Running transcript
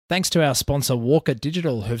Thanks to our sponsor Walker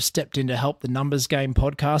Digital, who've stepped in to help the Numbers Game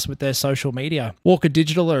podcast with their social media. Walker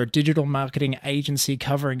Digital are a digital marketing agency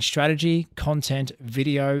covering strategy, content,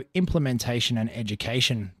 video, implementation and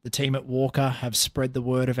education. The team at Walker have spread the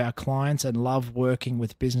word of our clients and love working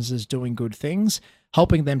with businesses doing good things,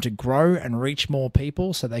 helping them to grow and reach more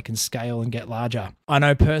people so they can scale and get larger. I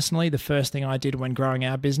know personally the first thing I did when growing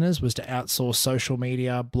our business was to outsource social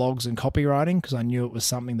media, blogs and copywriting because I knew it was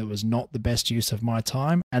something that was not the best use of my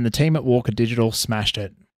time, and the team at Walker Digital smashed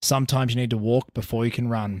it. Sometimes you need to walk before you can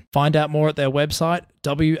run. Find out more at their website,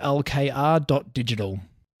 wlkr.digital.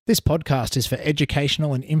 This podcast is for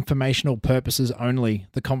educational and informational purposes only.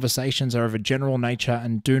 The conversations are of a general nature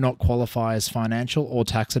and do not qualify as financial or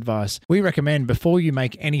tax advice. We recommend before you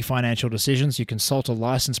make any financial decisions, you consult a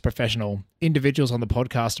licensed professional. Individuals on the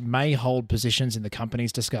podcast may hold positions in the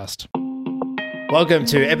companies discussed. Welcome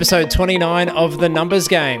to episode 29 of The Numbers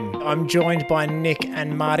Game. I'm joined by Nick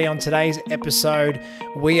and Marty on today's episode.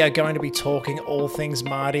 We are going to be talking all things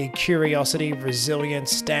Marty, curiosity,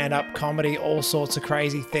 resilience, stand-up comedy, all sorts of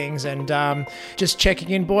crazy things. And just checking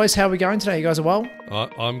in, boys. How are we going today? You guys are well?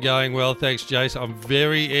 I'm going well, thanks, Jason. I'm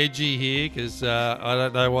very edgy here because I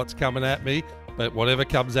don't know what's coming at me. But whatever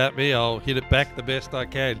comes at me, I'll hit it back the best I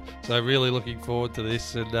can. So really looking forward to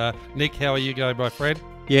this. And Nick, how are you going, my friend?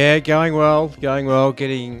 Yeah, going well,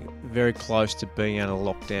 getting very close to being out of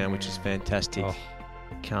lockdown, which is fantastic. Oh.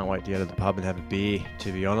 Can't wait to go to the pub and have a beer,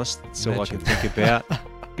 to be honest. That's all I can think about.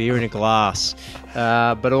 Beer in a glass.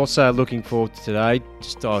 But also looking forward to today,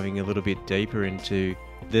 just diving a little bit deeper into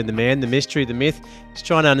the man, the mystery, the myth. Just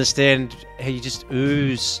trying to understand how you just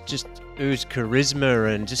ooze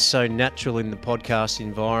charisma and just so natural in the podcast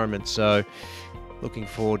environment. So looking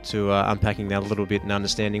forward to unpacking that a little bit and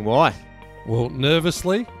understanding why. Well,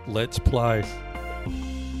 nervously, let's play.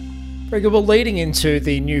 Very good. Well, leading into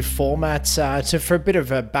the new format, for a bit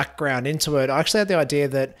of a background into it, I actually had the idea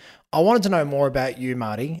that I wanted to know more about you,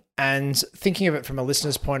 Marty, and thinking of it from a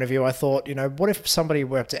listener's point of view, I thought, what if somebody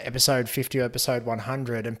were up to episode 50 or episode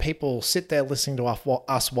 100 and people sit there listening to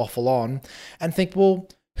us waffle on and think, well,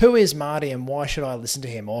 who is Marty and why should I listen to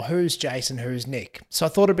him? Or who's Jason, who's Nick? So I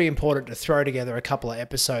thought it'd be important to throw together a couple of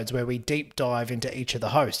episodes where we deep dive into each of the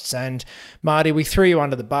hosts. And Marty, we threw you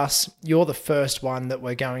under the bus. You're the first one that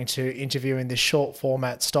we're going to interview in this short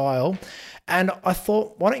format style. And I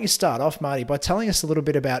thought, why don't you start off, Marty, by telling us a little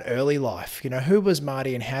bit about early life? Who was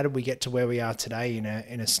Marty and how did we get to where we are today in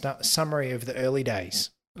a summary of the early days?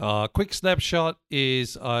 Quick snapshot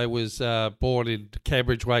is I was born in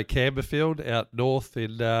Cambridge Way, Camberfield, out north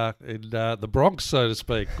in the Bronx, so to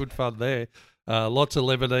speak. Good fun there. Lots of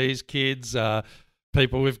Lebanese kids,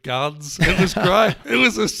 people with guns. It was great. It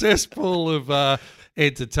was a cesspool of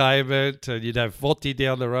entertainment, and you'd have Votti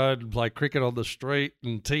down the road and play cricket on the street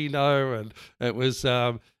and Tino, and it was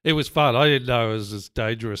fun. I didn't know it was as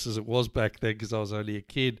dangerous as it was back then because I was only a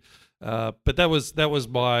kid. But that was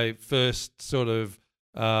my first sort of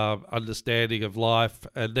understanding of life.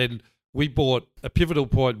 And then we bought a pivotal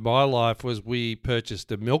point in my life was we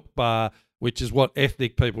purchased a milk bar, which is what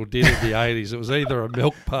ethnic people did in the 80s. It was either a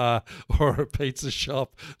milk bar or a pizza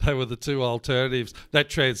shop. They were the two alternatives. That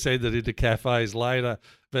transcended into cafes later.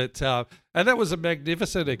 But and that was a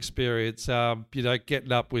magnificent experience,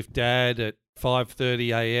 getting up with Dad at 5:30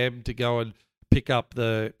 a.m. to go and pick up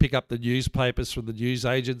the newspapers from the news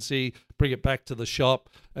agency, bring it back to the shop,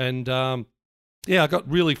 and I got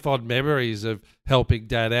really fond memories of helping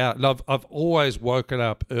Dad out. And I've always woken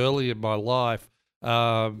up early in my life,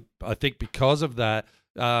 I think because of that.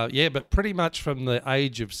 But pretty much from the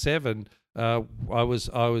age of 7, I was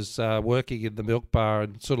working in the milk bar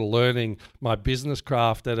and sort of learning my business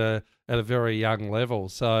craft at a very young level.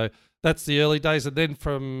 So that's the early days. And then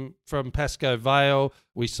from Pascoe Vale,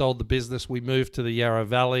 we sold the business. We moved to the Yarra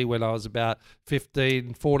Valley when I was about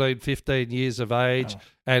 15 years of age,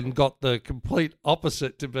 and got the complete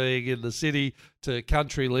opposite to being in the city, to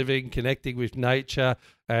country living, connecting with nature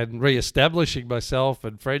and re-establishing myself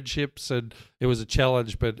and friendships. And it was a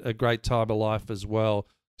challenge, but a great time of life as well.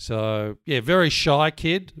 So, very shy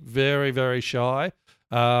kid, very, very shy,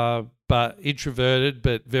 but introverted,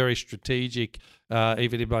 but very strategic.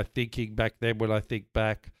 Even in my thinking back then, when I think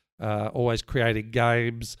back, always creating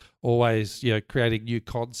games, always creating new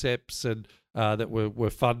concepts, and that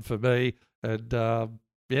were fun for me. And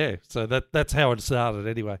so that's how it started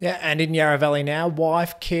anyway. Yeah, and in Yarra Valley now,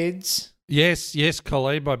 wife, kids. Yes,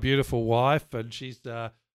 Colleen, my beautiful wife, and she's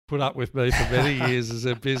put up with me for many years as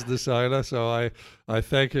a business owner. So I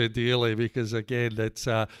thank her dearly because, again, it's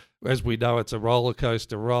as we know, it's a roller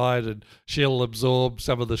coaster ride, and she'll absorb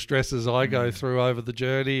some of the stresses I go through over the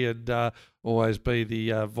journey, and always be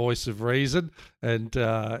the voice of reason, and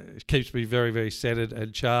keeps me very, very centered.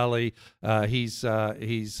 And Charlie, he's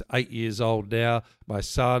 8 years old now, my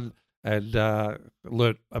son, and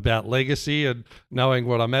learnt about legacy and knowing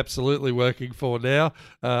what I'm absolutely working for now.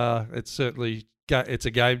 It's certainly it's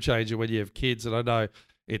a game changer when you have kids, and I know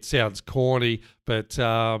it sounds corny, but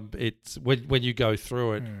it's when you go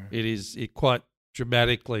through it, it quite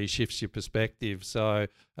dramatically shifts your perspective. So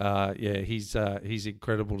he's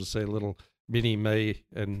incredible to see little mini me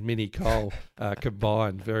and mini Cole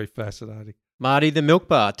combined. Very fascinating. Marty, the milk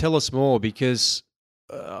bar. Tell us more, because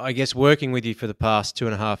I guess working with you for the past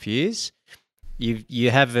 2.5 years,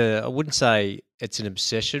 you have I wouldn't say it's an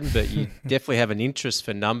obsession, but you definitely have an interest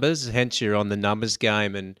for numbers. Hence, you're on the numbers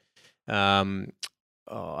game, and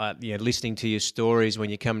listening to your stories when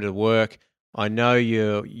you come to work. I know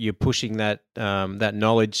you're pushing that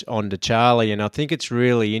knowledge onto Charlie, and I think it's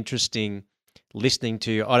really interesting listening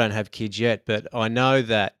to you. I don't have kids yet, but I know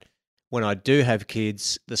that when I do have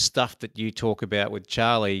kids, the stuff that you talk about with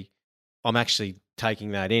Charlie, I'm actually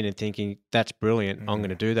taking that in and thinking, that's brilliant. I'm going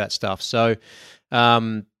to do that stuff. So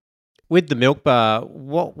with the milk bar,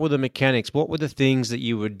 what were the mechanics? What were the things that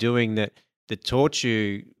you were doing that taught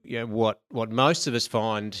you, what most of us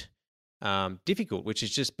find difficult, which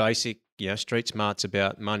is just basic, street smarts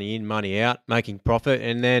about money in, money out, making profit.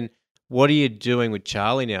 And then what are you doing with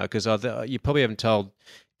Charlie now? Because you probably haven't told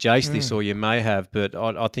Jace this, or you may have, but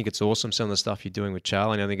I think it's awesome, some of the stuff you're doing with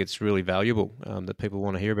Charlie, and I think it's really valuable that people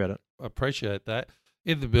want to hear about it. I appreciate that.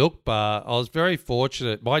 In the milk bar, I was very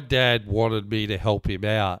fortunate. My dad wanted me to help him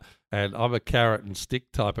out, and I'm a carrot and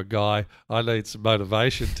stick type of guy. I need some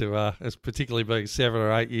motivation to, as particularly being 7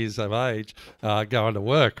 or 8 years of age, going to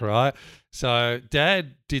work, right? So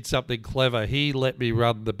Dad did something clever. He let me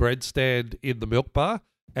run the bread stand in the milk bar,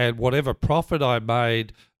 and whatever profit I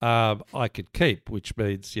made, I could keep, which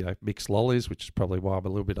means, mixed lollies, which is probably why I'm a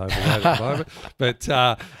little bit overweight at the moment.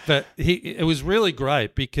 But it was really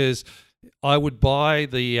great because I would buy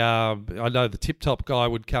I know the Tip Top guy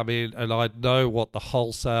would come in, and I'd know what the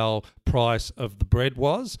wholesale price of the bread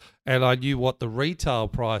was, and I knew what the retail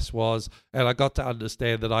price was, and I got to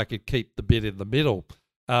understand that I could keep the bit in the middle.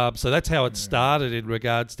 So that's how it started in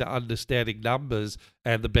regards to understanding numbers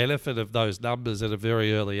and the benefit of those numbers at a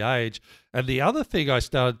very early age. And the other thing I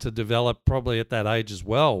started to develop probably at that age as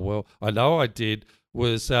well, I know I did,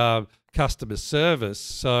 was customer service.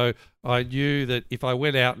 So I knew that if I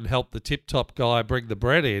went out and helped the Tip Top guy bring the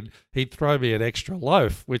bread in, he'd throw me an extra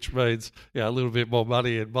loaf, which means a little bit more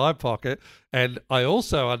money in my pocket. And I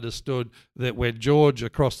also understood that when George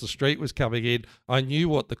across the street was coming in, I knew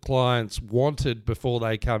what the clients wanted before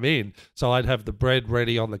they come in. So I'd have the bread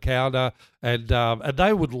ready on the counter, and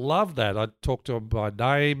they would love that. I'd talk to them by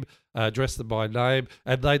name, address them by name,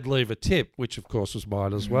 and they'd leave a tip, which of course was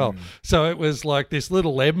mine as well. So it was like this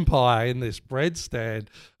little empire in this bread stand.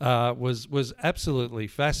 Was absolutely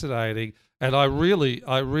fascinating, and I really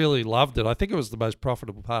loved it. I think it was the most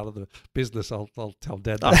profitable part of the business. I'll tell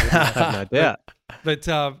Dad that. No doubt.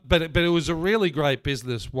 But it was a really great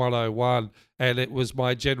business 101, and it was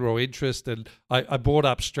my general interest. And I brought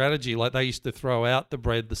up strategy, like they used to throw out the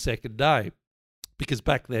bread the second day, because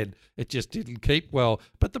back then it just didn't keep well.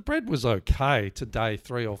 But the bread was okay to day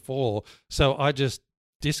 3 or 4, so I just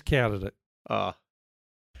discounted it.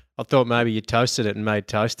 I thought maybe you toasted it and made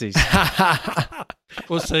toasties.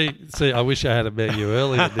 Well, see, I wish I had met you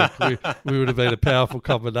earlier, Nick. We would have been a powerful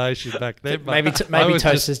combination back then. Maybe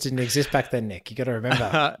toasters didn't exist back then, Nick. You got to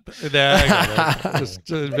remember. No, hang on, just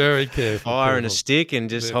very careful. Fire and a stick and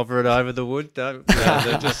just hover it over the wood.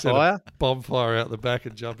 Just fire, bonfire out the back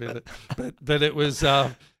and jump in it. But it was.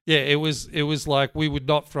 It was like we would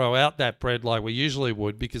not throw out that bread like we usually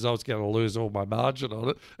would, because I was going to lose all my margin on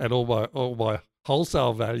it and all my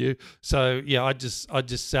wholesale value. So I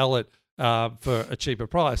just sell it for a cheaper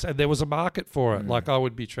price, and there was a market for it. Like I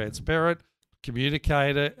would be transparent,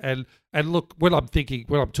 communicate it, and look, when I'm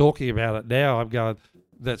talking about it now, I'm going,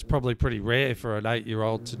 that's probably pretty rare for an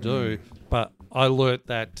 8-year-old to do. But I learnt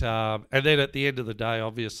that, and then at the end of the day,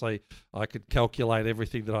 obviously, I could calculate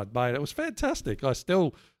everything that I'd made. It was fantastic. I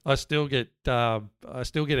still get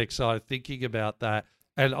excited thinking about that,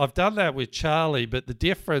 and I've done that with Charlie. But the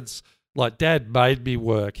difference, like Dad made me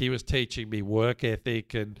work. He was teaching me work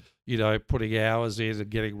ethic and putting hours in and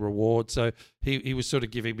getting rewards. So he was sort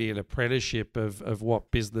of giving me an apprenticeship of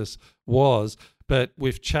what business was. But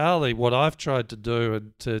with Charlie, what I've tried to do,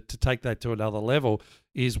 and to take that to another level,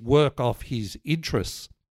 is work off his interests.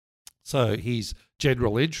 So his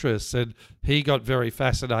general interests, and he got very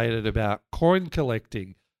fascinated about coin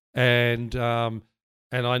collecting. And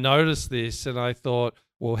I noticed this, and I thought,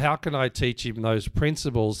 well, how can I teach him those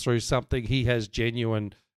principles through something he has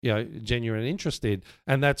genuine interest in?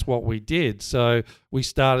 And that's what we did. So we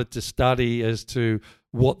started to study as to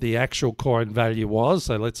what the actual coin value was.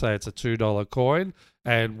 So let's say it's a $2 coin,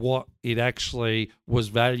 and what it actually was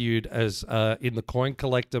valued as in the coin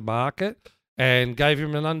collector market, and gave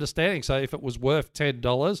him an understanding. So if it was worth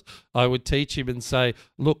 $10, I would teach him and say,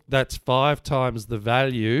 look, that's 5 times the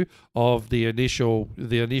value of the initial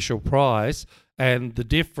price, and the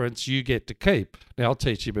difference you get to keep. Now, I'll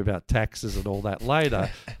teach him about taxes and all that later,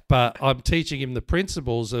 but I'm teaching him the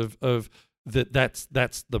principles of that's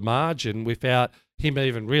the margin without him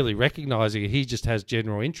even really recognizing it. He just has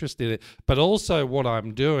general interest in it. But also what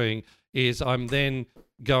I'm doing is I'm then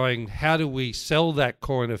going, how do we sell that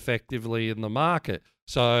coin effectively in the market?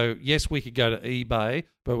 So yes, we could go to eBay,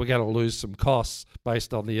 but we're going to lose some costs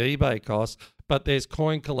based on the eBay costs. But there's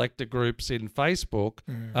coin collector groups in Facebook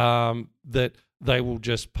that they will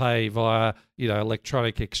just pay via,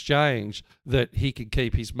 electronic exchange, that he can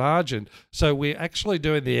keep his margin. So we're actually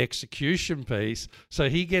doing the execution piece. So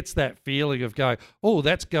he gets that feeling of going, oh,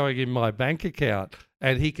 that's going in my bank account,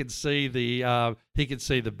 and he can see the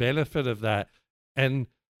benefit of that. And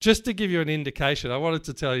just to give you an indication, I wanted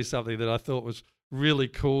to tell you something that I thought was really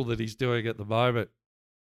cool that he's doing at the moment.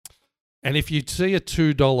 And if you see a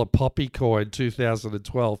 $2 Poppy coin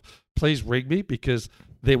 2012, please ring me, because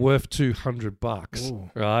they're worth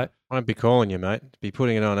 $200, right? I won't be calling you, mate. Be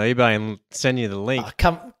putting it on eBay and sending you the link.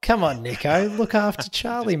 Oh, come on, Nico. Look after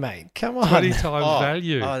Charlie, mate. Come on. 20 times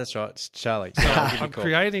value. Oh, that's right. It's Charlie. So I'm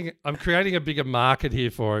creating a bigger market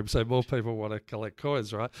here for him, so more people want to collect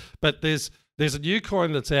coins, right? But there's a new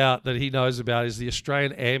coin that's out that he knows about, is the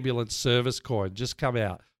Australian Ambulance Service coin, just come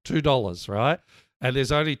out, $2, right? And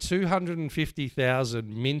there's only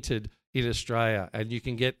 250,000 minted in Australia, and you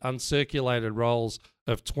can get uncirculated rolls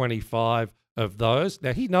of 25 of those.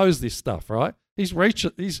 Now, he knows this stuff, right? He's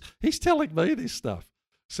telling me this stuff.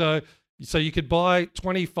 So you could buy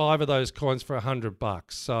 25 of those coins for $100,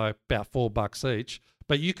 so about $4 each.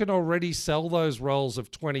 But you can already sell those rolls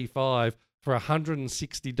of 25 for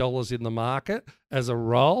 $160 in the market as a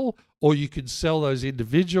roll, or you could sell those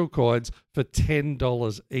individual coins for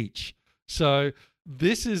 $10 each. So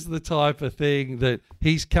this is the type of thing that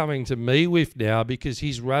he's coming to me with now, because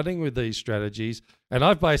he's running with these strategies. And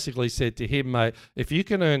I've basically said to him, mate, if you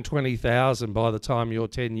can earn $20,000 by the time you're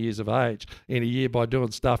 10 years of age in a year by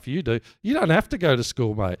doing stuff you do, you don't have to go to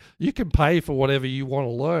school, mate. You can pay for whatever you want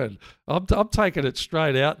to learn. I'm taking it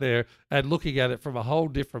straight out there and looking at it from a whole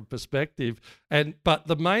different perspective. But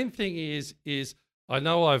the main thing is I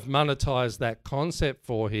know I've monetized that concept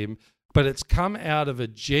for him, but it's come out of a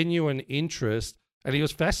genuine interest. And he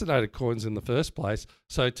was fascinated coins in the first place.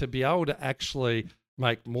 So to be able to actually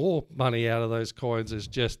make more money out of those coins is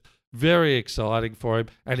just very exciting for him.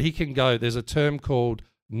 And he can go, there's a term called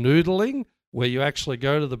noodling, where you actually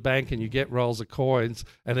go to the bank and you get rolls of coins,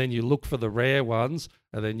 and then you look for the rare ones,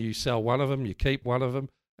 and then you sell one of them, you keep one of them,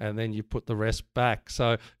 and then you put the rest back.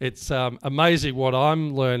 So it's amazing what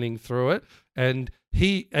I'm learning through it. And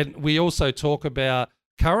we also talk about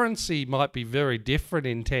currency might be very different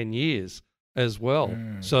in 10 years. As well.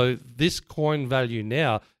 So this coin value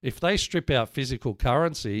now, if they strip out physical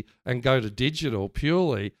currency and go to digital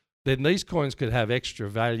purely, then these coins could have extra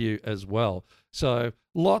value as well. So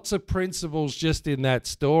lots of principles just in that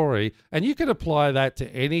story, and you can apply that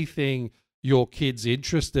to anything your kid's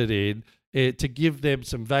interested in, to give them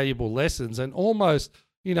some valuable lessons. And almost,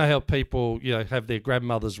 how people have their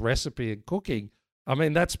grandmother's recipe in cooking. I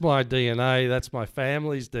mean, that's my DNA, that's my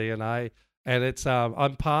family's DNA. And it's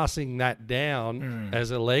I'm passing that down as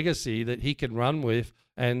a legacy that he can run with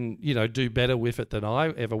and, do better with it than I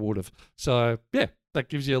ever would have. So, yeah, that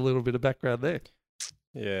gives you a little bit of background there.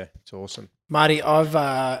 Yeah, it's awesome. Marty,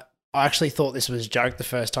 I actually thought this was a joke the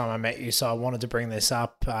first time I met you, so I wanted to bring this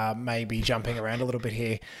up, maybe jumping around a little bit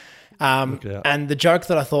here. And the joke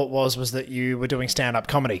that I thought was that you were doing stand-up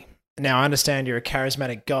comedy. Now, I understand you're a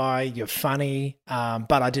charismatic guy, you're funny,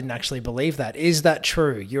 but I didn't actually believe that. Is that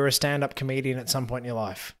true? You're a stand-up comedian at some point in your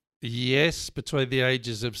life? Yes, between the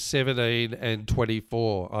ages of 17 and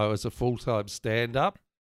 24, I was a full-time stand-up,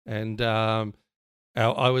 and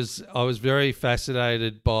I was very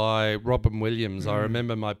fascinated by Robin Williams. I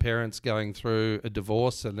remember my parents going through a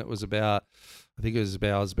divorce, and it was about, I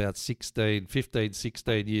was about 16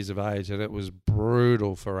 years of age, and it was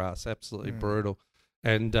brutal for us, absolutely brutal.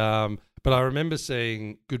 And but I remember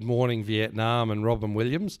seeing Good Morning Vietnam and Robin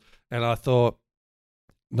Williams, and I thought,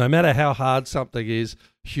 no matter how hard something is,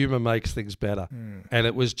 humour makes things better. And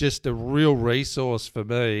it was just a real resource for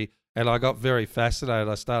me. And I got very fascinated.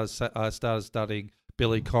 I started studying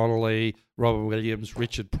Billy Connolly, Robin Williams,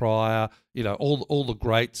 Richard Pryor, all the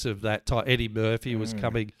greats of that time. Eddie Murphy was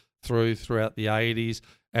coming throughout the 80s.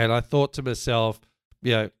 And I thought to myself,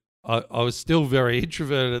 I was still very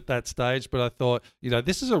introverted at that stage, but I thought,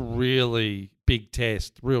 this is a really big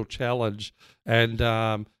test, real challenge. And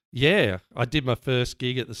I did my first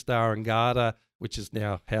gig at the Star and Garter, which is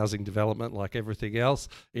now housing development like everything else,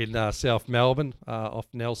 in South Melbourne, off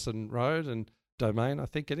Nelson Road and Domain, I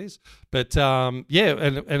think it is. But and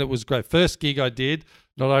it was great. First gig I did,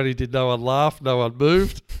 not only did no one laugh, no one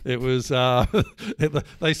moved. It was,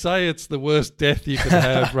 they say it's the worst death you can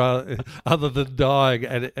have other than dying,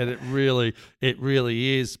 and it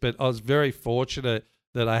really is. But I was very fortunate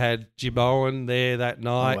that I had Jim Owen there that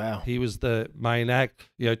night. Oh, wow. He was the main act.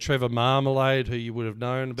 Trevor Marmalade, who you would have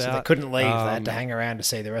known about. So they couldn't leave. They had to hang around to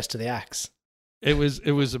see the rest of the acts. It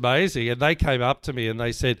was amazing. And they came up to me and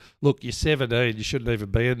they said, look, you're 17, you shouldn't even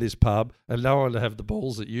be in this pub, and no one to have the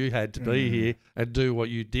balls that you had to be here and do what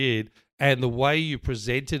you did. And the way you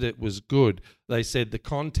presented it was good. They said the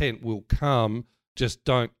content will come, just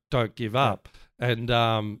don't give up. And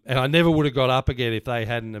I never would have got up again if they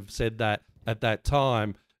hadn't have said that at that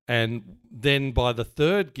time. And then by the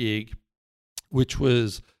third gig, which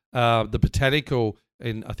was the Botanical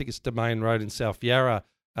in, I think it's Domain Road in South Yarra,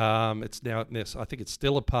 it's now, I think it's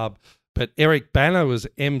still a pub, but Eric Banner was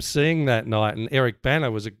emceeing that night, and Eric Banner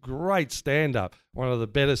was a great stand-up, one of the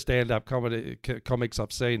better stand-up comics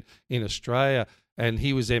I've seen in Australia, and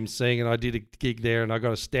he was emceeing, and I did a gig there, and I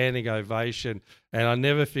got a standing ovation, and I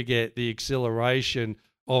never forget the exhilaration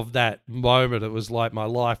of that moment. It was like my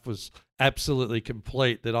life was absolutely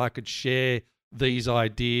complete, that I could share these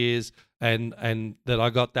ideas and that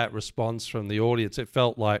I got that response from the audience. It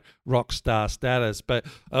felt like rock star status. But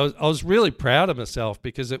I was really proud of myself,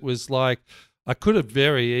 because it was like I could have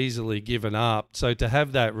very easily given up. So to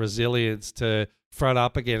have that resilience to front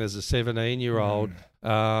up again as a 17-year-old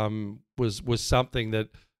was something that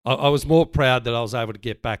I was more proud that I was able to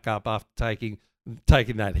get back up after taking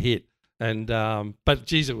that hit. And but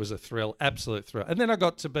geez, it was a thrill, absolute thrill. And then I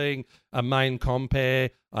got to being a main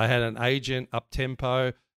compere. I had an agent, up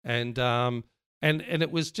tempo, and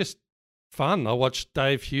it was just fun. I watched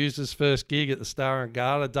Dave Hughes' first gig at the Star and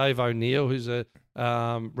Garter. Dave O'Neill, who's a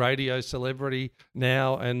radio celebrity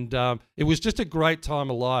now, and it was just a great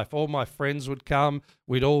time of life. All my friends would come.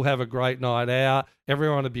 We'd all have a great night out.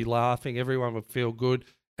 Everyone would be laughing. Everyone would feel good,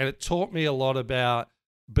 and it taught me a lot about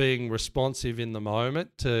being responsive in the moment,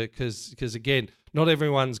 because again, not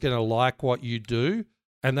everyone's going to like what you do,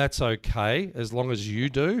 and that's okay as long as you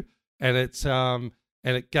do. And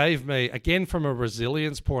it gave me, again, from a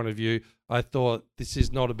resilience point of view, I thought, this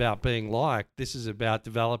is not about being liked. This is about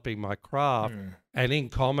developing my craft. And in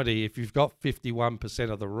comedy, if you've got 51%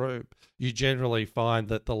 of the room, you generally find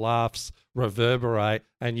that the laughs reverberate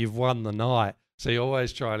and you've won the night. So you're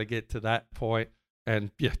always trying to get to that point.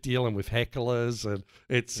 And dealing with hecklers, and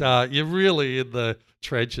it's you're really in the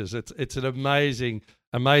trenches. It's an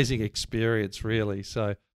amazing experience, really.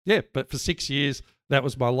 So but for 6 years that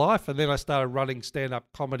was my life, and then I started running stand-up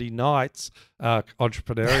comedy nights,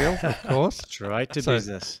 entrepreneurial, of course. Straight to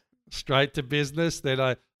business. Straight to business.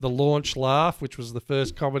 Then the Launch Laugh, which was the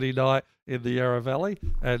first comedy night in the Yarra Valley,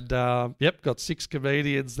 and got 6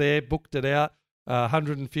 comedians there, booked it out,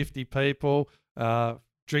 150 people.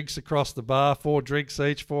 Drinks across the bar, 4 drinks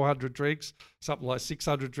each, 400 drinks, something like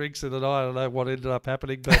 600 drinks in the night. I don't know what ended up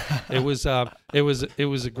happening, but it was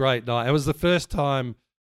a great night. It was the first time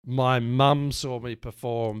my mum saw me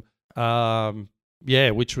perform,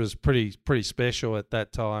 which was pretty special at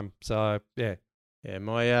that time. So yeah. Yeah,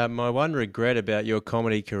 my one regret about your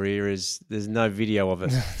comedy career is there's no video of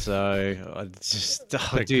it. So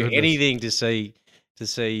I'll do anything to see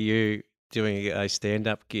you doing a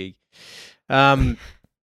stand-up gig.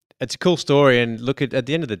 It's a cool story, and look, at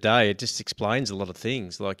the end of the day, it just explains a lot of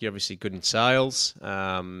things. Like, you're obviously good in sales.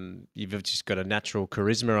 You've just got a natural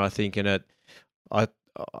charisma, I think, in it. I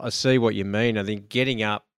see what you mean. I think getting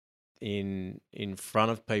up in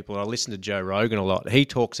front of people, I listen to Joe Rogan a lot. He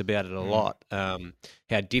talks about it a lot,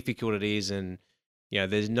 how difficult it is, and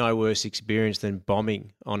there's no worse experience than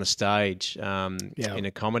bombing on a stage in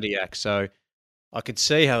a comedy act. So I could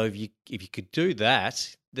see how if you could do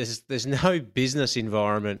that, there's no business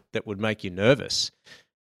environment that would make you nervous.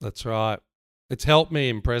 That's right. It's helped me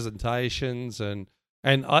in presentations, and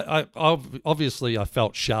I obviously I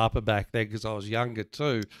felt sharper back then because I was younger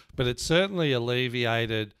too. But it certainly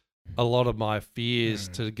alleviated a lot of my fears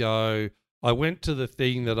to go, I went to the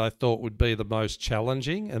thing that I thought would be the most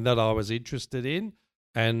challenging and that I was interested in,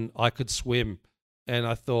 and I could swim. And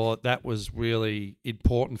I thought that was really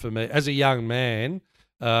important for me. As a young man,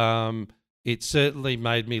 it certainly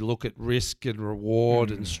made me look at risk and reward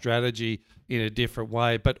and strategy in a different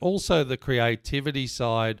way, but also the creativity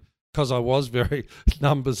side, because I was very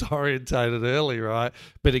numbers orientated early, right?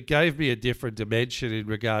 But it gave me a different dimension in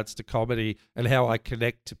regards to comedy and how I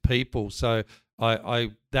connect to people. So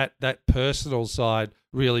that personal side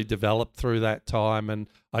really developed through that time, and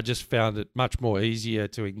I just found it much more easier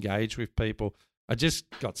to engage with people. I just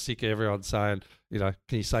got sick of everyone saying, can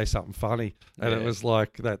you say something funny? And it was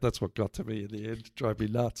like that's what got to me in the end. It drove me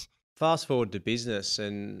nuts. Fast forward to business,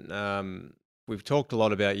 and we've talked a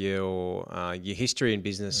lot about your history in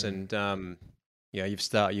business, and you've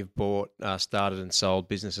started and sold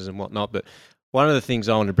businesses and whatnot. But one of the things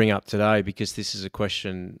I want to bring up today, because this is a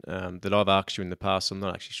question that I've asked you in the past, I'm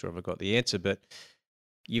not actually sure if I got the answer, but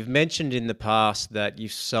you've mentioned in the past that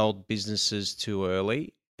you've sold businesses too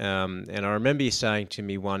early. And I remember you saying to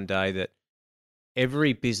me one day that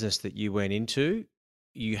every business that you went into,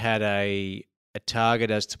 you had a target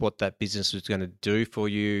as to what that business was going to do for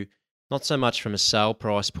you, not so much from a sale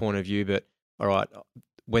price point of view, but all right,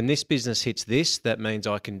 when this business hits this, that means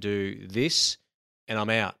I can do this and I'm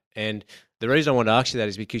out. And the reason I wanted to ask you that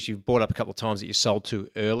is because you've brought up a couple of times that you sold too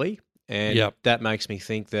early, and that makes me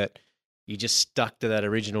think that you just stuck to that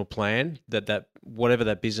original plan, that whatever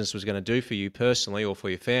that business was going to do for you personally or for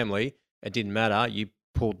your family, it didn't matter. You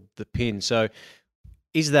pulled the pin. So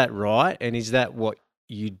is that right? And is that what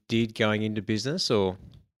you did going into business, or?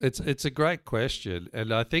 It's a great question.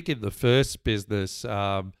 And I think in the first business,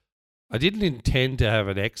 I didn't intend to have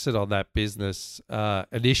an exit on that business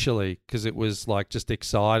initially, because it was like just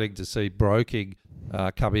exciting to see broking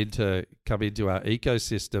come into our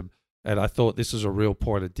ecosystem. And I thought this was a real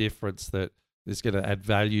point of difference that is going to add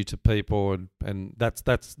value to people, and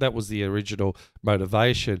that was the original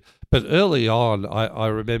motivation. But early on, I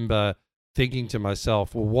remember thinking to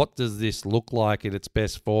myself, well, what does this look like in its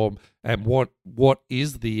best form, and what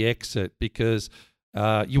is the exit? Because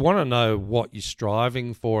you want to know what you're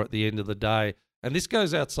striving for at the end of the day. And this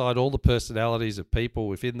goes outside all the personalities of people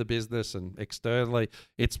within the business and externally.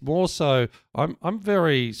 It's more so I'm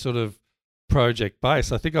very sort of project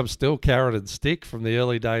based. I think I'm still carrot and stick from the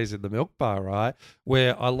early days in the milk bar, right?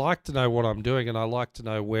 Where I like to know what I'm doing, and I like to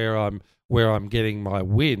know where I'm getting my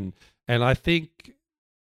win. And I think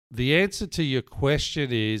the answer to your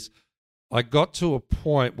question is, I got to a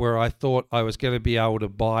point where I thought I was going to be able to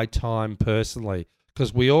buy time personally,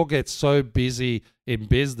 because we all get so busy in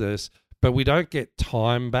business, but we don't get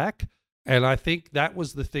time back. And I think that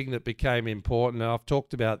was the thing that became important. And I've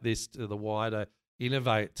talked about this to the wider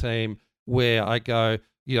Innovate team, where I go,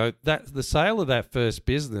 that the sale of that first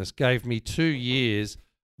business gave me 2 years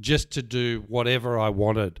just to do whatever I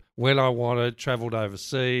wanted, when I wanted, traveled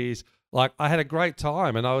overseas. Like, I had a great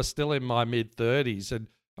time, and I was still in my mid-30s, and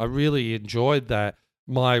I really enjoyed that.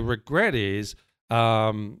 My regret is,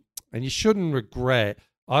 and you shouldn't regret,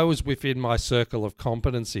 I was within my circle of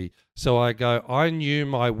competency. So I go, I knew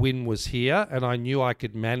my win was here, and I knew I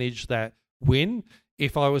could manage that win.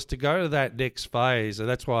 If I was to go to that next phase, and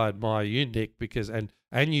that's why I admire you, Nick,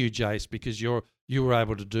 and you, Jace, because you were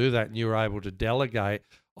able to do that and you were able to delegate.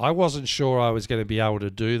 I wasn't sure I was going to be able to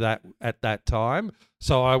do that at that time.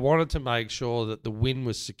 So I wanted to make sure that the win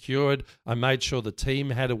was secured. I made sure the team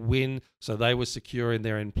had a win, so they were secure in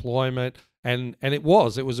their employment. And it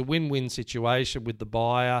was a win-win situation with the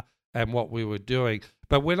buyer and what we were doing.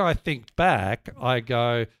 But when I think back, I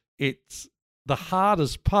go, it's the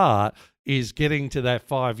hardest part is getting to that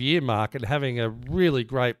 5-year mark and having a really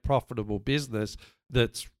great profitable business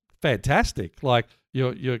that's fantastic. Like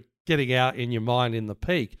you're getting out in your mind in the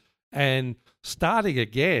peak, and starting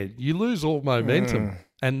again, you lose all momentum.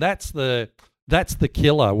 And that's the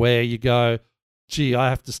killer, where you go, gee, I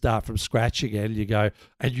have to start from scratch again. You go,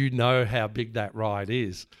 and you know how big that ride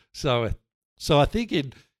is. So I think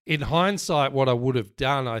in hindsight, what I would have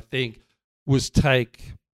done, I think, was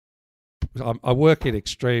I work in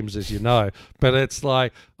extremes, as you know, but it's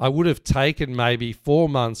like I would have taken maybe 4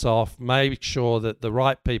 months off, make sure that the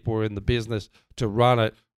right people were in the business to run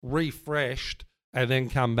it, refreshed, and then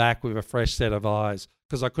come back with a fresh set of eyes.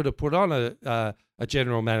 Because I could have put on a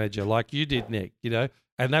general manager like you did, Nick,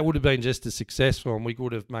 and that would have been just as successful, and we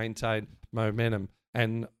would have maintained momentum.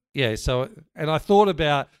 And yeah, and I thought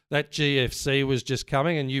about that GFC was just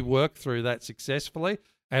coming, and you worked through that successfully.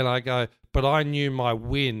 And I go, but I knew my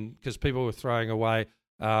win, because people were throwing away,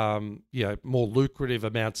 more lucrative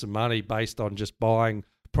amounts of money based on just buying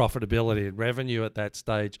profitability and revenue at that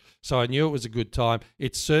stage. So I knew it was a good time.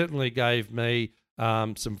 It certainly gave me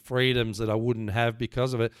some freedoms that I wouldn't have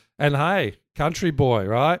because of it. And hey, country boy,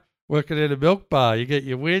 right? Working in a milk bar, you get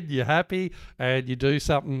your win, you're happy, and you do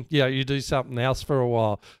something, you do something else for a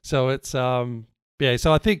while. So it's, so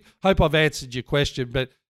I hope I've answered your question,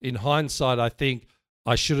 but in hindsight, I think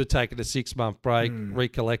I should have taken a 6-month break,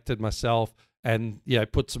 recollected myself, and,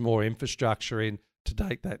 put some more infrastructure in to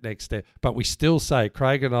take that next step. But we still say,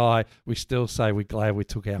 Craig and I, we're glad we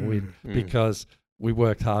took our win because we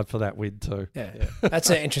worked hard for that win too. Yeah.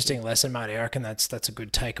 That's an interesting lesson, Marty. I reckon that's a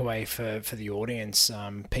good takeaway for the audience.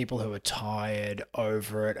 People who are tired,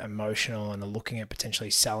 over it, emotional, and are looking at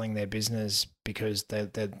potentially selling their business because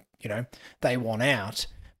they want out,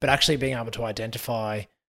 but actually being able to identify,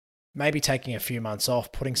 maybe taking a few months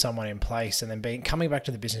off, putting someone in place, and then coming back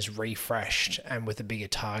to the business refreshed and with a bigger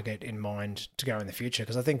target in mind to go in the future.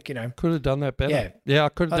 Because I think, could have done that better. Yeah, I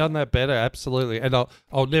could have done that better. Absolutely. And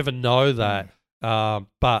I'll never know that.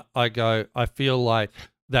 But I feel like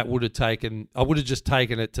I would have just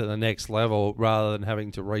taken it to the next level rather than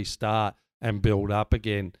having to restart and build up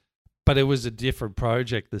again. But it was a different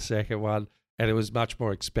project, the second one, and it was much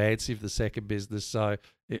more expansive, the second business. So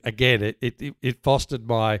it fostered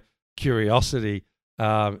my curiosity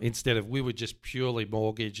instead of, we were just purely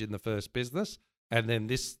mortgage in the first business. And then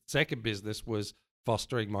this second business was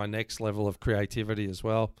fostering my next level of creativity as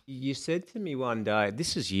well. You said to me one day,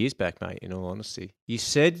 this is years back, mate, in all honesty, you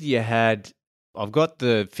said I've got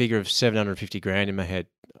the figure of 750 grand in my head.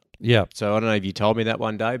 Yeah. So I don't know if you told me that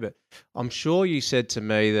one day, but I'm sure you said to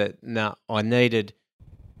me that, I needed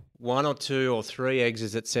 1 or 2 or 3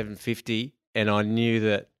 exits at 750, and I knew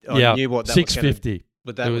that, I knew what that 650.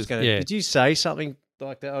 Was going to, Did you say something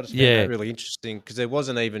like that? I just found that really interesting because there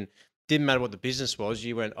didn't matter what the business was.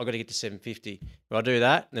 You went, I've got to get to 750. If I do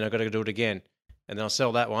that, then I've got to do it again. And then I'll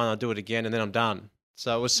sell that one, I'll do it again, and then I'm done.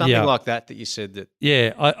 So it was something like that you said that.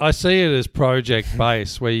 Yeah, I see it as project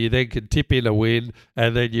based where you then can tip in a win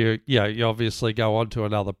and then you obviously go on to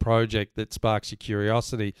another project that sparks your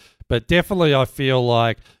curiosity. But definitely I feel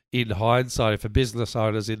like in hindsight, if a business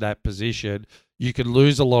owner's in that position, you can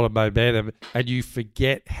lose a lot of momentum and you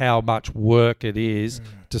forget how much work it is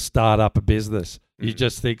to start up a business. You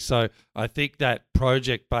just think so. I think that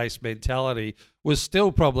project-based mentality was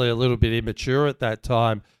still probably a little bit immature at that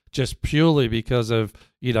time, just purely because of,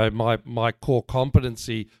 my core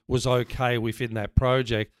competency was okay within that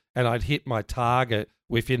project and I'd hit my target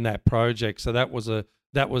within that project. So that was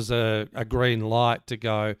a green light to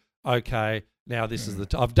go, okay, now this is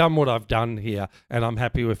I've done what I've done here and I'm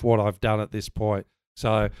happy with what I've done at this point.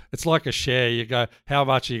 So it's like a share. You go, how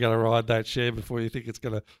much are you going to ride that share before you think it's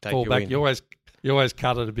going to fall back? You always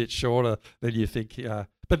cut it a bit shorter than you think.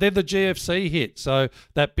 But then the GFC hit, so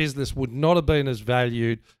that business would not have been as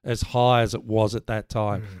valued as high as it was at that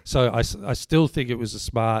time. So I still think it was a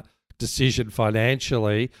smart decision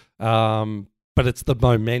financially, but it's the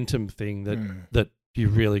momentum thing that you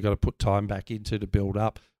really got to put time back into to build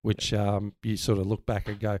up, which you sort of look back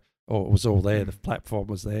and go, oh, it was all there. The platform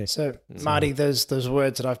was there. So, Marty, there's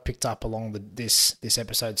words that I've picked up along this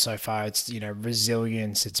episode so far. It's,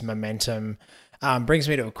 resilience, it's momentum. Brings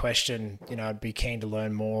me to a question, I'd be keen to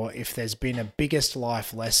learn more if there's been a biggest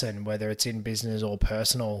life lesson, whether it's in business or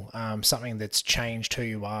personal, something that's changed who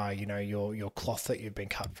you are, your cloth that you've been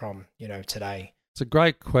cut from, today. It's a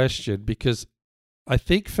great question because I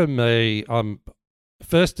think for me, I'm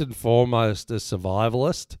first and foremost a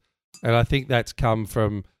survivalist, and I think that's come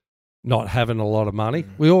from not having a lot of money.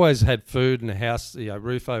 We always had food and a house,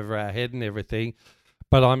 roof over our head and everything,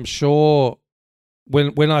 but I'm sure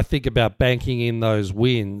when I think about banking in those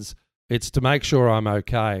wins, it's to make sure I'm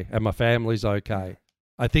okay and my family's okay.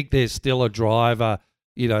 I think there's still a driver,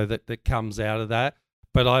 that comes out of that,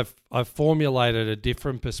 but I've formulated a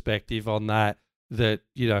different perspective on that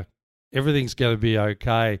everything's going to be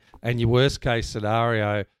okay, and your worst case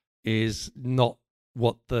scenario is not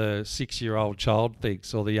what the 6-year-old child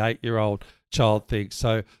thinks or the 8-year-old child thinks.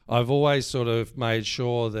 So I've always sort of made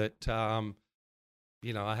sure that,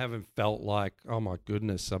 I haven't felt like, oh my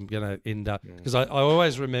goodness, I'm going to end up, because I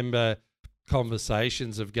always remember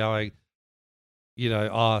conversations of going,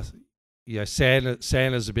 Santa's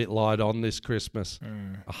a bit light on this Christmas.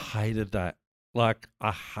 I hated that.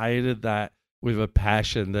 I hated that with a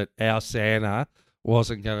passion, that our Santa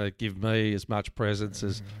wasn't going to give me as much presents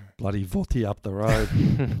as bloody Voti up the road,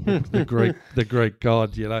 the Greek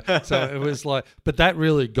god, So it was like, but that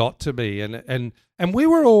really got to me, and we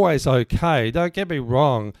were always okay. Don't get me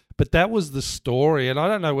wrong, But that was the story, and I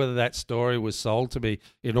don't know whether that story was sold to me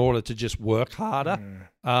in order to just work harder,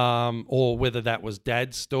 or whether that was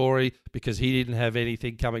Dad's story because he didn't have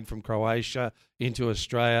anything coming from Croatia into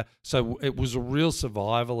Australia. So it was a real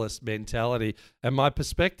survivalist mentality, and my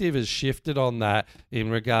perspective has shifted on that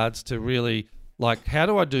in regards to really, like, how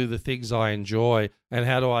do I do the things I enjoy, and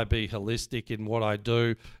how do I be holistic in what I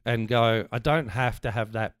do and go, I don't have to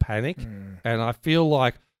have that panic. And I feel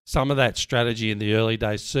like some of that strategy in the early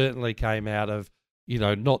days certainly came out of,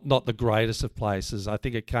 not the greatest of places. I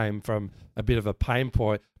think it came from a bit of a pain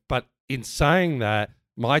point. But in saying that,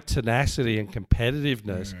 my tenacity and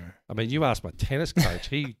competitiveness, I mean, you ask my tennis coach,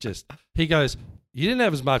 he goes, you didn't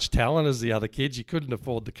have as much talent as the other kids. You couldn't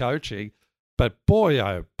afford the coaching. But boy,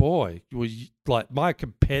 oh boy, like my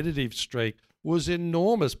competitive streak was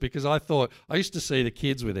enormous because I used to see the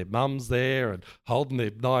kids with their mums there and holding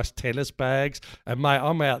their nice tennis bags. And mate,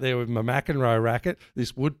 I'm out there with my McEnroe racket,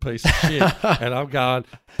 this wood piece of shit, and I'm going,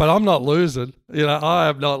 but I'm not losing. I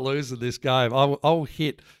am not losing this game. I'll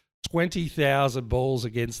hit 20,000 balls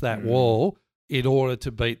against that wall in order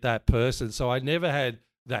to beat that person. So I never had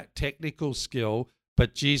that technical skill.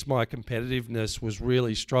 But geez, my competitiveness was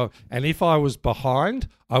really strong. And if I was behind,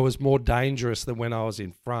 I was more dangerous than when I was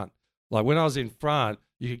in front. Like when I was in front,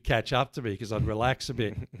 you could catch up to me because I'd relax a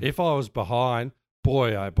bit. If I was behind,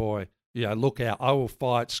 boy, oh boy, look out. I will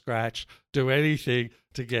fight, scratch, do anything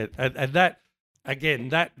to get. And that, again,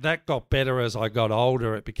 that got better as I got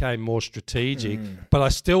older. It became more strategic. But I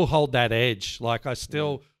still hold that edge. Like I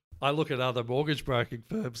look at other mortgage broking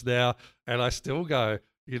firms now and I still go,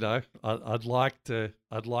 I'd like to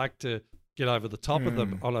get over the top of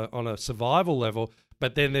them on a survival level,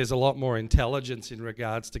 but then there's a lot more intelligence in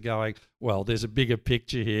regards to going, well, there's a bigger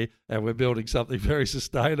picture here, and we're building something very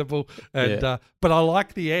sustainable. And but I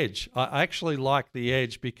like the edge. I actually like the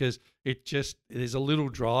edge because there's a little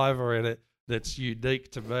driver in it that's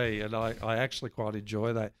unique to me, and I actually quite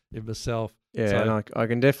enjoy that in myself. Yeah, so, and I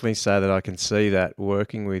can definitely say that I can see that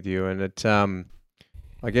working with you, and it.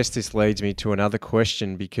 I guess this leads me to another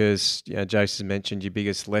question because Jason mentioned your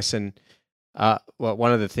biggest lesson.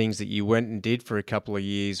 One of the things that you went and did for a couple of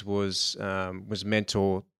years was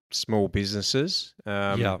mentor small businesses.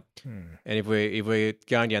 And if we're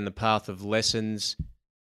going down the path of lessons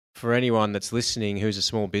for anyone that's listening who's a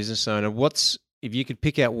small business owner, if you could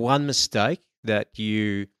pick out one mistake that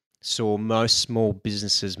you saw most small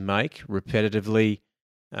businesses make repetitively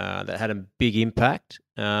that had a big impact,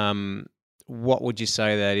 what would you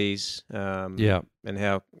say that is? And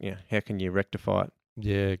how can you rectify it?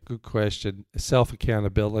 Yeah, good question.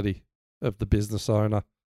 Self-accountability of the business owner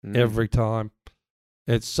every time.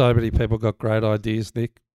 It's so many people got great ideas,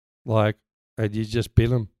 Nick, and you just bin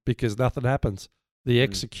them because nothing happens. The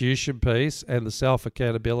execution piece and the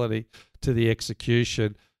self-accountability to the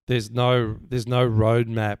execution, there's no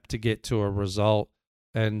roadmap to get to a result.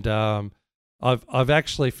 And I've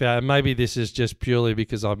actually found, maybe this is just purely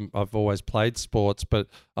because I've always played sports, but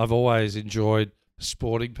I've always enjoyed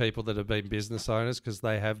sporting people that have been business owners because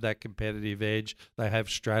they have that competitive edge, they have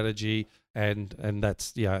strategy, and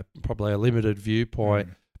that's probably a limited viewpoint.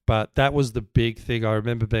 But that was the big thing. I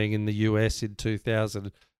remember being in the US in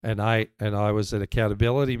 2008, and I was an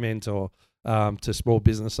accountability mentor to small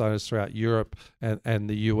business owners throughout Europe and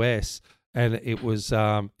the US, and it was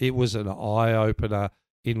an eye opener.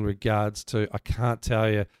 In regards to, I can't tell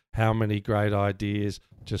you how many great ideas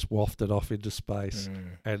just wafted off into space.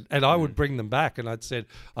 And I would bring them back and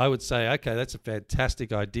I would say, okay, that's a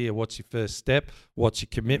fantastic idea. What's your first step? What's your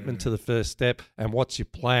commitment to the first step? And what's your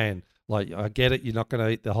plan? Like, I get it, you're not going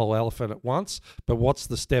to eat the whole elephant at once, but what's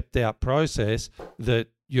the stepped out process that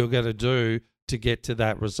you're going to do to get to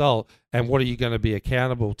that result? And what are you going to be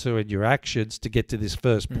accountable to in your actions to get to this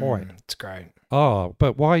first point? It's great. Oh,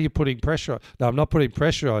 but why are you putting pressure on? No, I'm not putting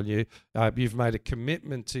pressure on you. You've made a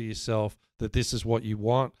commitment to yourself that this is what you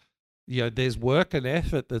want. There's work and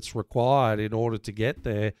effort that's required in order to get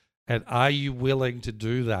there. And are you willing to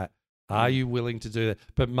do that? Are you willing to do that?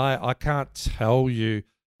 But mate, I can't tell you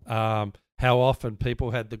how often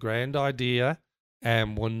people had the grand idea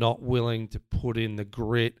and were not willing to put in the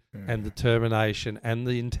grit and determination and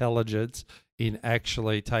the intelligence in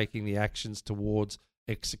actually taking the actions towards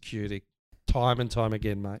executing. Time and time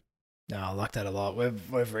again, mate. No, I like that a lot.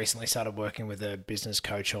 We've recently started working with a business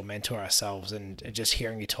coach or mentor ourselves, and just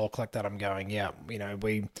hearing you talk like that, I'm going,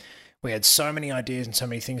 we had so many ideas and so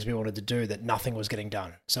many things we wanted to do that nothing was getting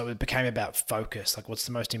done. So it became about focus. Like, what's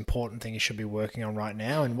the most important thing you should be working on right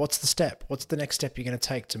now? And what's the step? What's the next step you're going to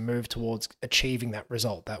take to move towards achieving that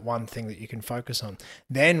result, that one thing that you can focus on?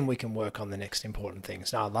 Then we can work on the next important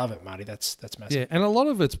things. No, I love it, Marty. That's massive. Yeah, and a lot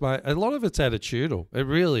of it's attitudinal. It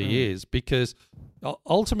really is, because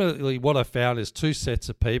ultimately what I found is two sets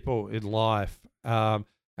of people in life.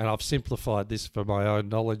 And I've simplified this for my own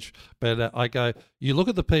knowledge, but I go, you look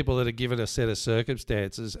at the people that are given a set of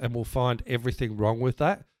circumstances and will find everything wrong with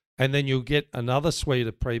that. And then you'll get another suite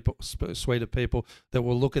of people that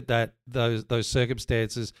will look at those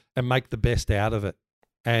circumstances and make the best out of it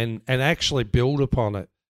and actually build upon it.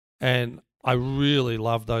 And I really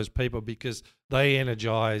love those people because they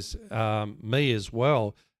energize me as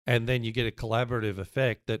well. And then you get a collaborative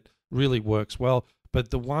effect that really works well. But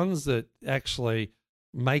the ones that actually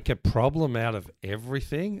make a problem out of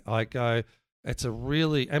everything, I go, it's a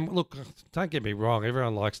really, and look, don't get me wrong,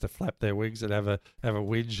 everyone likes to flap their wings and have a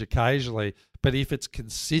whinge occasionally, but if it's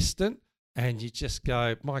consistent and you just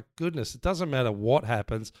go, my goodness, it doesn't matter what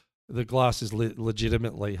happens, the glass is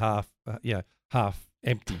legitimately half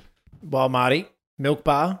empty. Well, Marty, Milk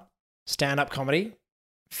Bar, stand-up comedy,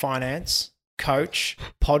 finance, coach,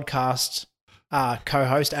 podcast,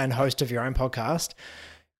 co-host and host of your own podcast.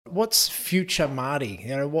 What's future Marty?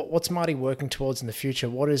 What's Marty working towards in the future?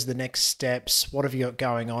 What is the next steps? What have you got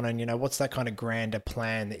going on? And, what's that kind of grander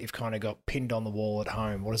plan that you've kind of got pinned on the wall at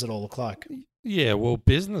home? What does it all look like? Yeah, well,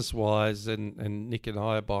 business-wise, and Nick and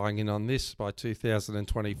I are buying in on this, by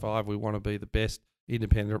 2025, we want to be the best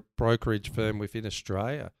independent brokerage firm within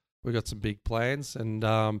Australia. We've got some big plans, and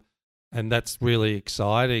that's really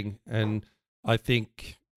exciting. And I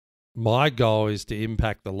think my goal is to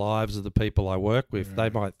impact the lives of the people I work with. They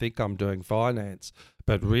might think I'm doing finance,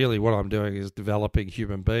 but really what I'm doing is developing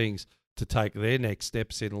human beings to take their next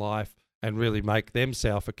steps in life and really make them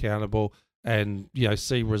self-accountable and,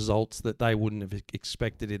 see results that they wouldn't have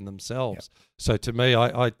expected in themselves. Yep. So to me,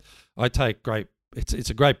 I take it's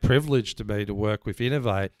a great privilege to me to work with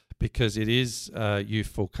Innovate because it is a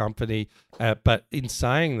youthful company. But in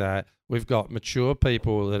saying that, we've got mature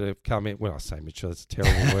people that have come in. Well, I say mature, that's a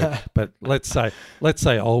terrible word. But let's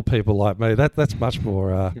say old people like me. That's much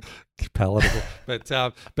more palatable.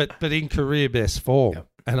 But in career best form, yep.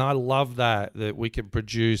 And I love that we can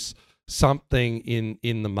produce something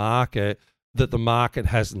in the market that the market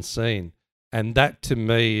hasn't seen, and that to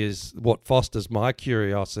me is what fosters my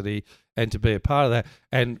curiosity and to be a part of that.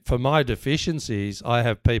 And for my deficiencies, I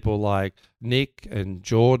have people like Nick and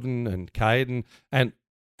Jordan and Caden and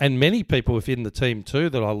many people within the team too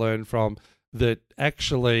that I learn from that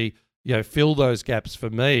actually, fill those gaps for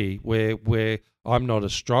me where I'm not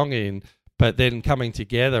as strong in, but then coming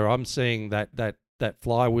together, I'm seeing that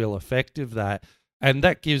flywheel effect of that. And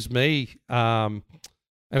that gives me an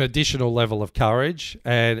additional level of courage,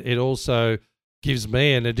 and it also gives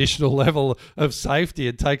me an additional level of safety.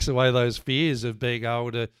 It takes away those fears of being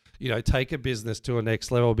able to, take a business to a next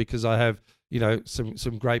level because I have,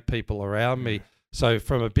 some great people around me. So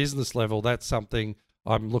from a business level, that's something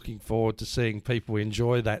I'm looking forward to seeing people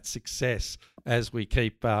enjoy that success as we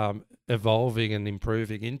keep evolving and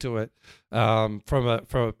improving into it. From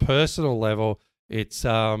a personal level, it's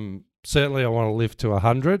certainly I want to live to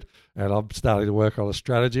 100, and I'm starting to work on a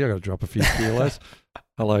strategy. I'm going to drop a few kilos.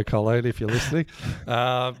 Hello, Colleen, if you're listening.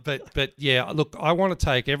 But yeah, look, I want to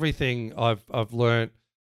take everything I've learned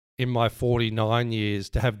in my 49 years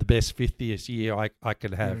to have the best 50th year I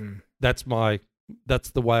can have. That's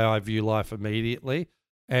the way I view life immediately.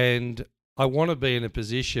 And I want to be in a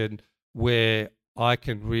position where I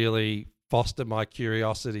can really foster my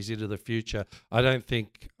curiosities into the future. I don't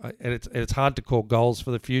think, and it's hard to call goals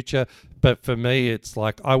for the future, but for me, it's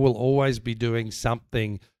like I will always be doing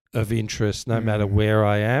something of interest no matter where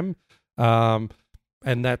I am. And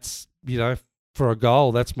that's, for a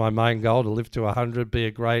goal, that's my main goal, to live to 100, be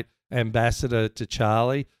a great ambassador to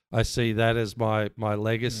Charlie. I see that as my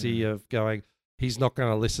legacy of going, he's not going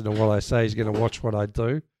to listen to what I say. He's going to watch what I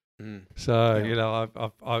do. So,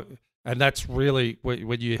 and that's really,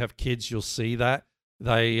 when you have kids, you'll see that.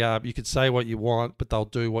 They, you can say what you want, but they'll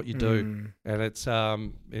do what you do. And it's,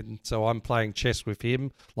 and so I'm playing chess with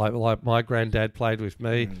him, like my granddad played with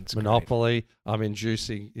me, Monopoly. Great. I'm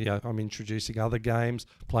introducing other games,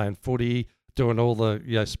 playing footy, doing all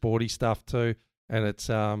the, sporty stuff too. And it's,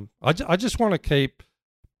 I just want to keep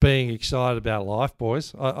being excited about life,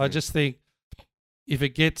 boys. I just think if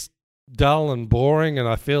it gets dull and boring and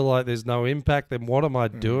I feel like there's no impact, then what am I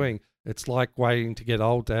doing? it's like waiting to get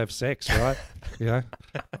old to have sex, right? I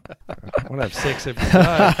want to have sex every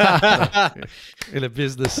day. In a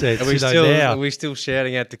business sense, Are we still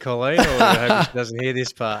shouting out to Colleen, or I hope she doesn't hear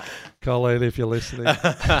this part? Colleen, if you're listening,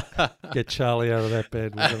 get Charlie out of that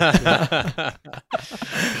bed.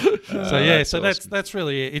 So awesome. That's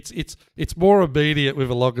really it. It's more immediate with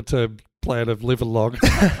a longer term plan of live along.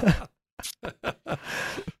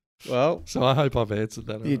 Well, so I hope I've answered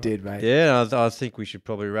that. You did, mate. Yeah, I think we should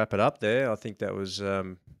probably wrap it up there. I think that was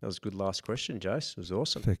a good last question, Jace. It was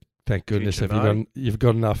awesome. Thank goodness you've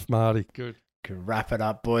got enough, Marty. Good. Can wrap it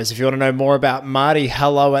up, boys. If you want to know more about Marty,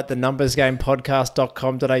 hello at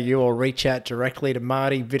thenumbersgamepodcast.com.au or reach out directly to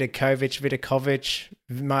Marty Vidakovic,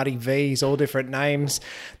 Marty V's, all different names.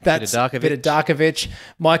 That's Vidakovic.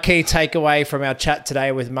 My key takeaway from our chat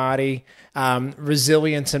today with Marty,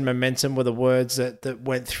 resilience and momentum were the words that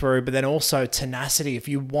went through, but then also tenacity. If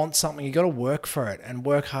you want something, you got to work for it and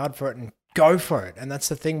work hard for it and go for it. And that's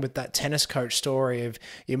the thing with that tennis coach story of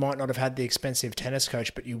you might not have had the expensive tennis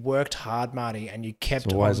coach, but you worked hard, Marty, and you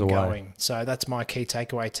kept on going. So that's my key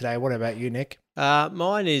takeaway today. What about you, Nick?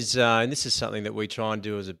 Mine is, and this is something that we try and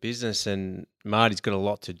do as a business, and Marty's got a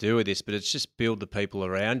lot to do with this, but it's just build the people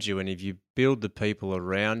around you. And if you build the people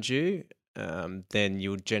around you, then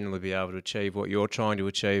you'll generally be able to achieve what you're trying to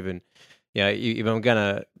achieve. And, if I'm going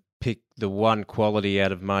to pick the one quality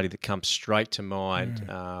out of Marty that comes straight to mind,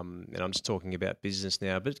 and I'm just talking about business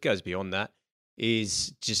now, but it goes beyond that,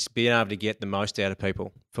 is just being able to get the most out of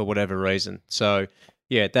people for whatever reason. So,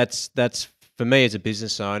 that's for me as a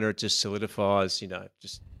business owner, it just solidifies,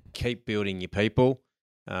 just keep building your people,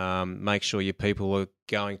 make sure your people are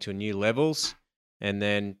going to new levels, and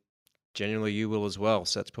then generally you will as well.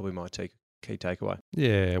 So that's probably my key takeaway.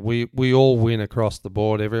 Yeah, we all win across the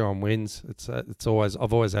board. Everyone wins. I've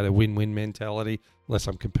always had a win-win mentality, unless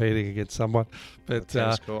I'm competing against someone. But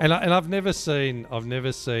cool. and I've never seen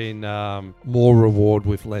more reward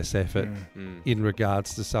with less effort in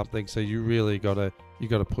regards to something. So you really got to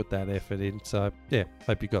put that effort in. So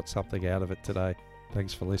hope you got something out of it today.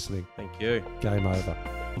 Thanks for listening. Thank you. Game over.